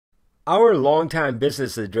Our longtime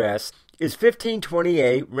business address is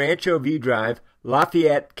 1528 Rancho View Drive,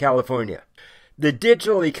 Lafayette, California. The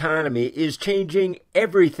digital economy is changing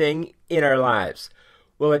everything in our lives.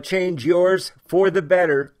 Will it change yours for the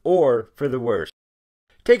better or for the worse?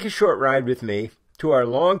 Take a short ride with me to our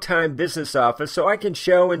longtime business office so I can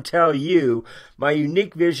show and tell you my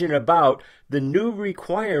unique vision about the new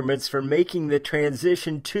requirements for making the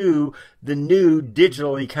transition to the new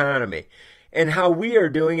digital economy and how we are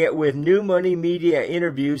doing it with New Money Media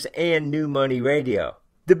interviews and New Money Radio.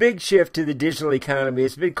 The big shift to the digital economy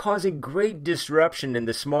has been causing great disruption in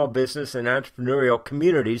the small business and entrepreneurial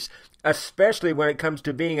communities, especially when it comes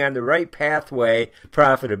to being on the right pathway to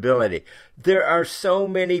profitability. There are so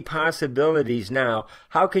many possibilities now.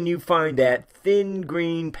 How can you find that thin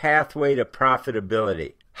green pathway to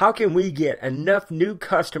profitability? How can we get enough new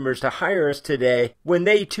customers to hire us today when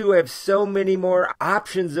they too have so many more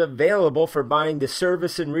options available for buying the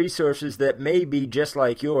service and resources that may be just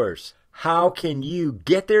like yours? How can you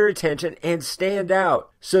get their attention and stand out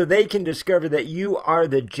so they can discover that you are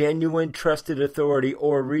the genuine trusted authority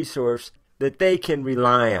or resource that they can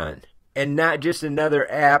rely on and not just another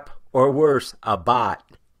app or worse, a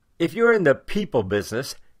bot? If you're in the people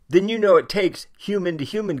business, then you know it takes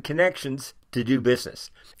human-to-human connections to do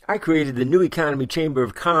business. I created the New Economy Chamber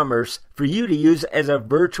of Commerce for you to use as a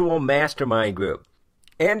virtual mastermind group.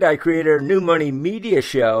 And I created a New Money Media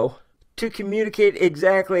show to communicate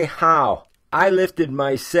exactly how I lifted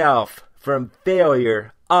myself from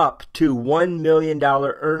failure up to $1 million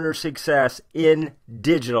earner success in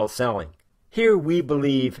digital selling. Here we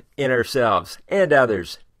believe in ourselves and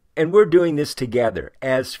others, and we're doing this together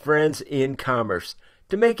as friends in commerce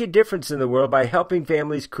to make a difference in the world by helping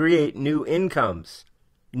families create new incomes.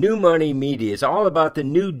 New Money Media is all about the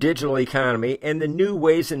new digital economy and the new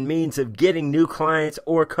ways and means of getting new clients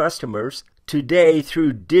or customers today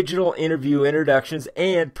through digital interview introductions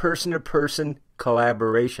and person-to-person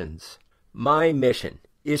collaborations. My mission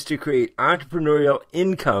is to create entrepreneurial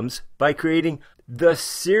incomes by creating the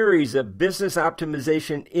series of business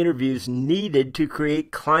optimization interviews needed to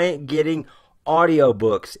create client-getting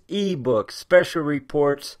audiobooks, ebooks, special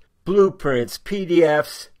reports, blueprints,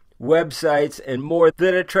 PDFs, websites, and more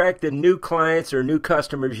that attract the new clients or new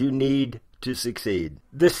customers you need to succeed.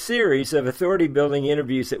 The series of authority-building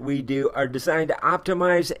interviews that we do are designed to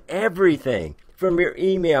optimize everything from your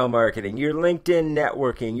email marketing, your LinkedIn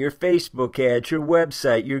networking, your Facebook ads, your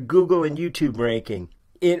website, your Google and YouTube ranking,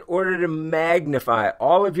 in order to magnify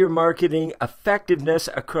all of your marketing effectiveness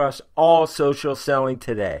across all social selling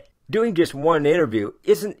today. Doing just one interview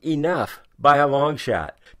isn't enough by a long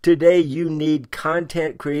shot. Today you need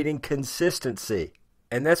content creating consistency.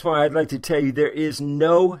 And that's why I'd like to tell you there is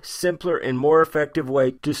no simpler and more effective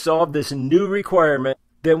way to solve this new requirement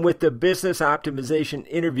than with the business optimization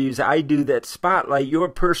interviews I do that spotlight your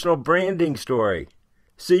personal branding story.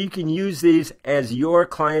 So you can use these as your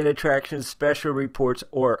client attraction special reports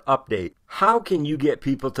or update. How can you get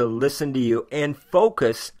people to listen to you and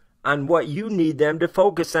focus on what you need them to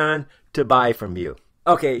focus on to buy from you?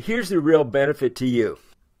 Okay, here's the real benefit to you.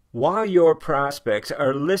 While your prospects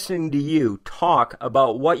are listening to you talk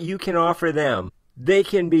about what you can offer them, they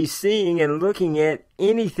can be seeing and looking at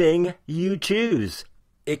anything you choose.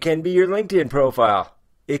 It can be your LinkedIn profile.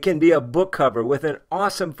 It can be a book cover with an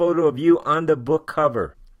awesome photo of you on the book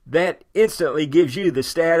cover. That instantly gives you the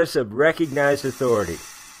status of recognized authority.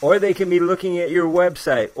 Or they can be looking at your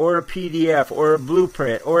website or a PDF or a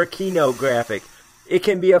blueprint or a keynote graphic. It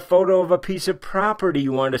can be a photo of a piece of property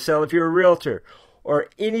you want to sell if you're a realtor, or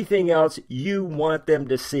anything else you want them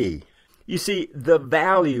to see. You see, the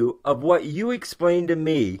value of what you explain to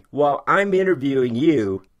me while I'm interviewing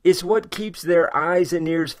you is what keeps their eyes and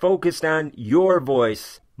ears focused on your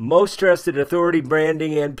voice, most trusted authority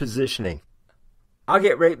branding and positioning. I'll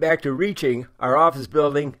get right back to reaching our office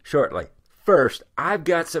building shortly. First, I've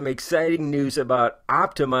got some exciting news about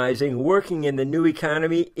optimizing working in the new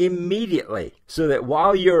economy immediately, so that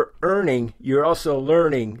while you're earning, you're also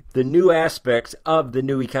learning the new aspects of the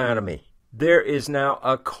new economy. There is now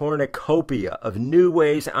a cornucopia of new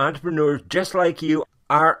ways entrepreneurs just like you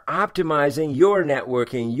are optimizing your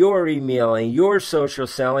networking, your emailing, your social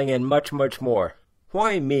selling, and much, much more.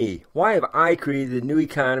 Why me? Why have I created the New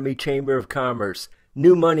Economy Chamber of Commerce,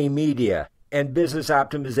 New Money Media, and business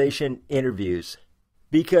optimization interviews?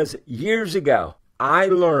 Because years ago, I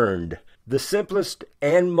learned the simplest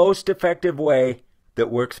and most effective way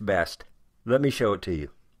that works best. Let me show it to you.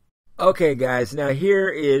 Okay, guys, now here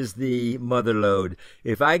is the mother lode.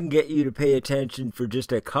 If I can get you to pay attention for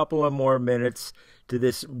just a couple of more minutes to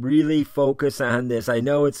this, really focus on this. I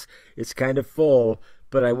know it's kind of full,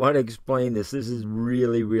 but I want to explain this. This is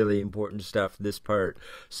really, really important stuff, this part.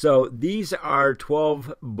 So these are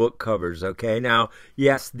 12 book covers, okay? Now,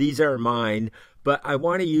 yes, these are mine, but I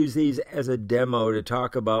want to use these as a demo to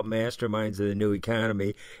talk about masterminds of the new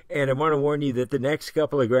economy. And I want to warn you that the next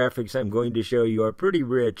couple of graphics I'm going to show you are pretty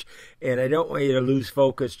rich, and I don't want you to lose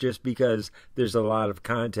focus just because there's a lot of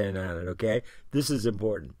content on it, okay? This is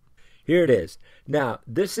important. Here it is. Now,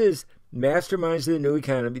 this is Masterminds of the New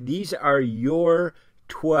Economy. These are your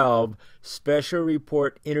 12 special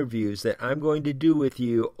report interviews that I'm going to do with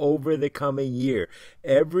you over the coming year.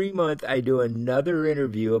 Every month I do another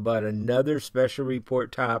interview about another special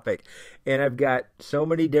report topic, and I've got so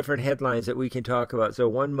many different headlines that we can talk about. So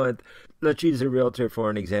one month, let's use a realtor for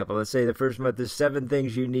an example. Let's say the first month is 7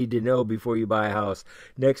 things you need to know before you buy a house.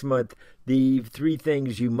 Next month, the 3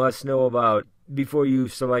 things you must know about before you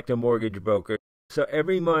select a mortgage broker. So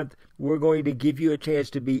every month, we're going to give you a chance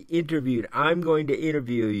to be interviewed. I'm going to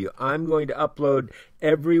interview you. I'm going to upload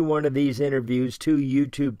every one of these interviews to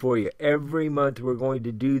YouTube for you. Every month, we're going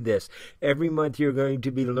to do this. Every month, you're going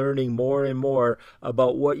to be learning more and more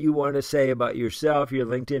about what you want to say about yourself, your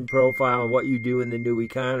LinkedIn profile, and what you do in the new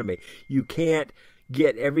economy. You can't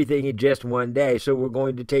get everything in just one day, so we're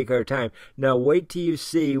going to take our time. Now, wait till you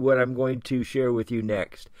see what I'm going to share with you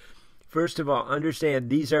next. First of all, understand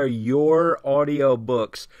these are your audio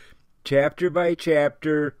books, chapter by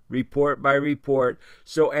chapter, report by report.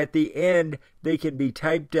 So at the end, they can be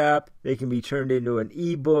typed up, they can be turned into an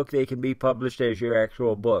ebook, they can be published as your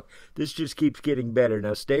actual book. This just keeps getting better.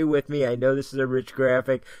 Now stay with me. I know this is a rich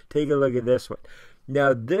graphic. Take a look at this one.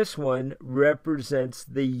 Now this one represents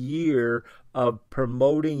the year of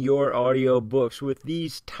promoting your audio books with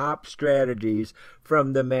these top strategies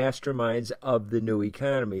from the masterminds of the new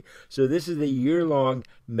economy. So this is the year-long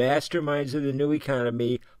masterminds of the new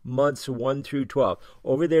economy, months 1 through 12.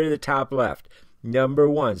 Over there in the top left, number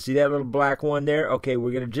 1. See that little black one there? Okay,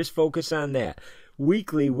 we're going to just focus on that.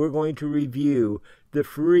 Weekly, we're going to review the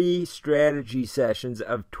free strategy sessions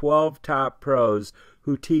of 12 top pros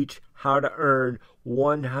who teach how to earn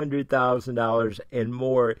 $100,000 and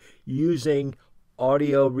more using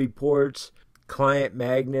audio reports, client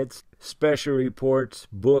magnets, special reports,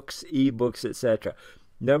 books, ebooks, etc.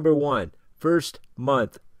 Number 1, first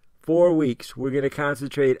month, 4 weeks, we're going to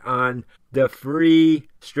concentrate on the free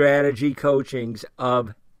strategy coachings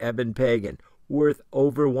of Eben Pagan, worth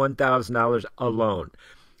over $1,000 alone.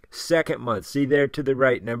 Second month, see there to the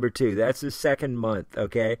right, number 2, that's the second month,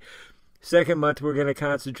 okay? Second month, we're going to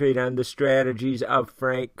concentrate on the strategies of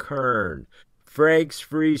Frank Kern. Frank's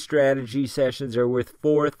free strategy sessions are worth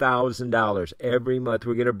 $4,000 every month.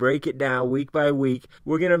 We're going to break it down week by week.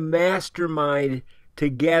 We're going to mastermind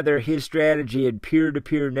together his strategy in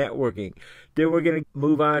peer-to-peer networking. Then we're going to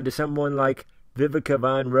move on to someone like Vivica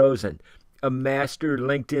Von Rosen, a master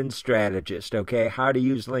LinkedIn strategist, okay? How to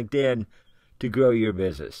use LinkedIn to grow your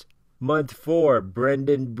business. Month 4,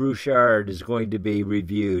 Brendan Bouchard is going to be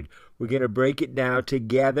reviewed. We're going to break it down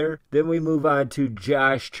together. Then we move on to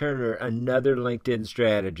Josh Turner, another LinkedIn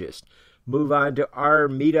strategist. Move on to our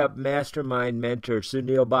Meetup Mastermind mentor,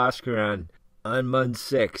 Sunil Bhaskaran, on month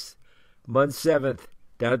 6. Month 7th,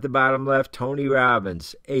 down at the bottom left, Tony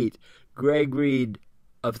Robbins. 8, Greg Reed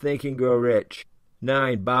of Think and Grow Rich.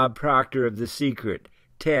 9, Bob Proctor of The Secret.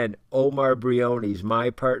 10, Omar Briones, my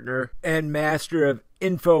partner and master of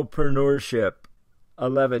infopreneurship.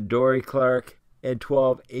 11, Dory Clark. And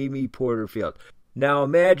 12, Amy Porterfield. Now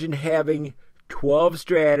imagine having 12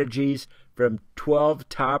 strategies from 12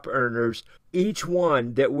 top earners. Each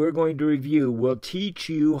one that we're going to review will teach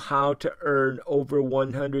you how to earn over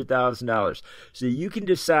 $100,000. So you can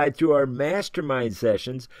decide through our mastermind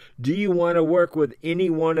sessions, do you want to work with any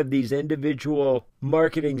one of these individual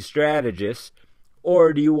marketing strategists,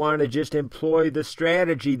 or do you want to just employ the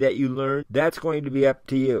strategy that you learned? That's going to be up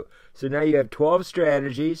to you. So now you have 12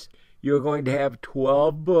 strategies. You're going to have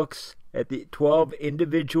 12 books at the 12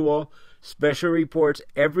 individual special reports.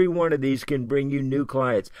 Every one of these can bring you new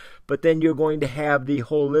clients. But then you're going to have the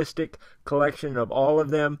holistic collection of all of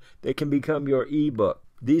them that can become your ebook.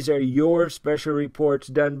 These are your special reports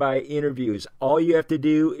done by interviews. All you have to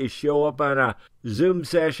do is show up on a Zoom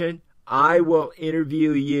session. I will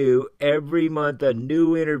interview you every month, a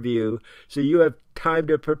new interview, so you have time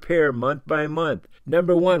to prepare month by month.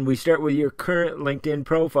 Number 1, we start with your current LinkedIn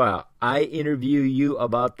profile. I interview you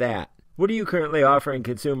about that. What are you currently offering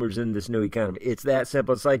consumers in this new economy? It's that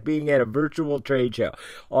simple. It's like being at a virtual trade show.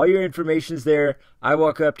 All your information's there. I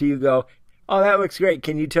walk up to you, go, oh, that looks great.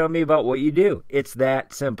 Can you tell me about what you do? It's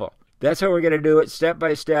that simple. That's how we're going to do it, step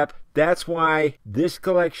by step, That's why this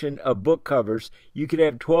collection of book covers, you could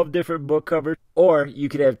have 12 different book covers, or you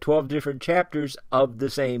could have 12 different chapters of the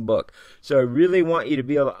same book. So I really want you to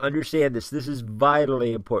be able to understand this. This is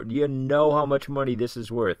vitally important. You know how much money this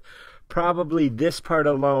is worth. Probably this part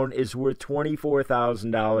alone is worth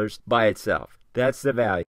 $24,000 by itself. That's the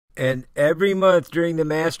value. And every month during the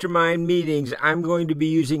mastermind meetings, I'm going to be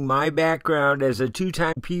using my background as a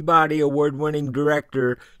 2-time Peabody Award-winning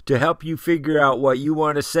director to help you figure out what you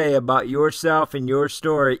want to say about yourself and your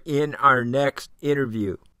story in our next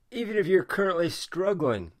interview. Even if you're currently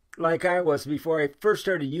struggling, like I was before I first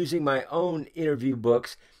started using my own interview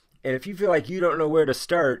books, and if you feel like you don't know where to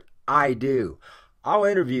start, I do. I'll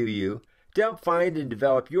interview you to help find and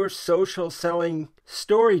develop your social selling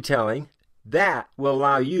storytelling that will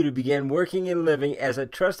allow you to begin working and living as a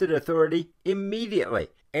trusted authority immediately.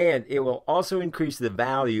 And it will also increase the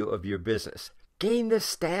value of your business. Gain the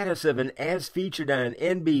status of an as featured on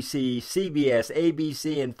NBC, CBS,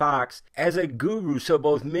 ABC, and Fox as a guru so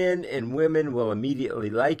both men and women will immediately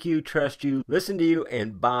like you, trust you, listen to you,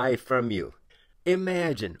 and buy from you.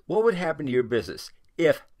 Imagine what would happen to your business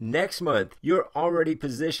if next month you're already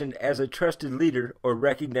positioned as a trusted leader or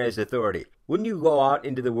recognized authority. Wouldn't you go out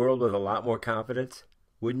into the world with a lot more confidence?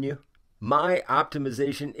 Wouldn't you? My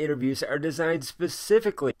optimization interviews are designed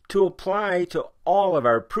specifically to apply to all of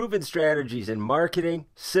our proven strategies in marketing,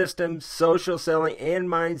 systems, social selling, and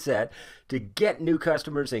mindset to get new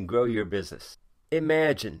customers and grow your business.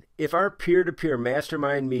 Imagine if our peer-to-peer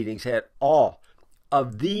mastermind meetings had all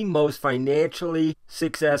of the most financially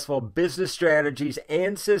successful business strategies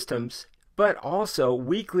and systems, but also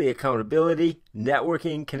weekly accountability,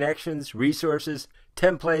 networking, connections, resources,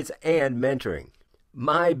 templates, and mentoring.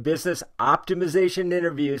 My business optimization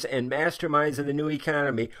interviews and masterminds in the new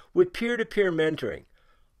economy with peer-to-peer mentoring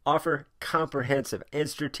offer comprehensive and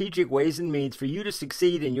strategic ways and means for you to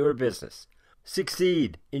succeed in your business,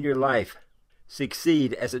 succeed in your life,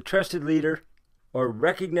 succeed as a trusted leader, or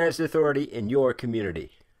recognized authority in your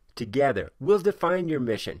community. Together, we'll define your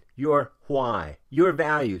mission, your why, your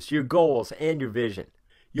values, your goals, and your vision.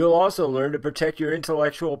 You'll also learn to protect your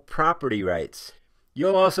intellectual property rights.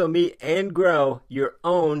 You'll also meet and grow your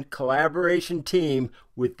own collaboration team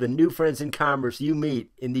with the new friends in commerce you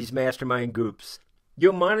meet in these mastermind groups.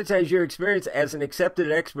 You'll monetize your experience as an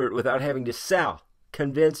accepted expert without having to sell,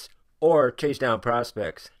 convince, or chase down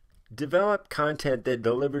prospects. Develop content that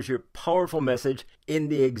delivers your powerful message in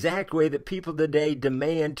the exact way that people today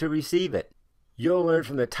demand to receive it. You'll learn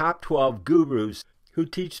from the top 12 gurus who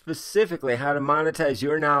teach specifically how to monetize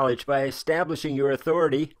your knowledge by establishing your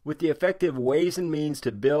authority with the effective ways and means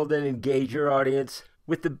to build and engage your audience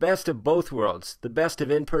with the best of both worlds, the best of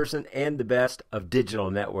in-person and the best of digital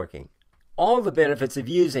networking. All the benefits of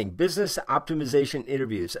using business optimization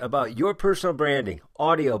interviews about your personal branding,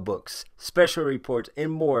 audiobooks, special reports,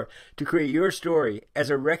 and more to create your story as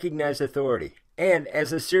a recognized authority and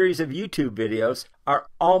as a series of YouTube videos are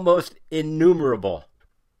almost innumerable.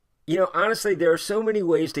 You know, honestly, there are so many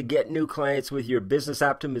ways to get new clients with your business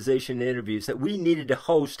optimization interviews that we needed to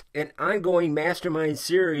host an ongoing mastermind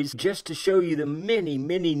series just to show you the many,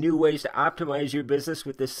 many new ways to optimize your business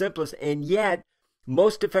with the simplest and yet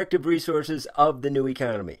most effective resources of the new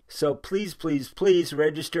economy. So please, please, please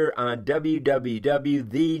register on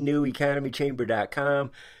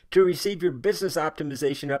www.theneweconomychamber.com to receive your business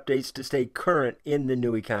optimization updates to stay current in the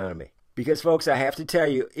new economy. Because folks, I have to tell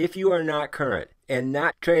you, if you are not current and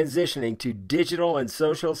not transitioning to digital and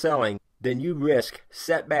social selling, then you risk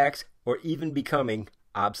setbacks or even becoming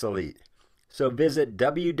obsolete. So visit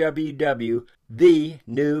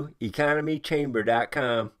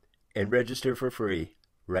www.theneweconomychamber.com and register for free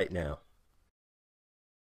right now.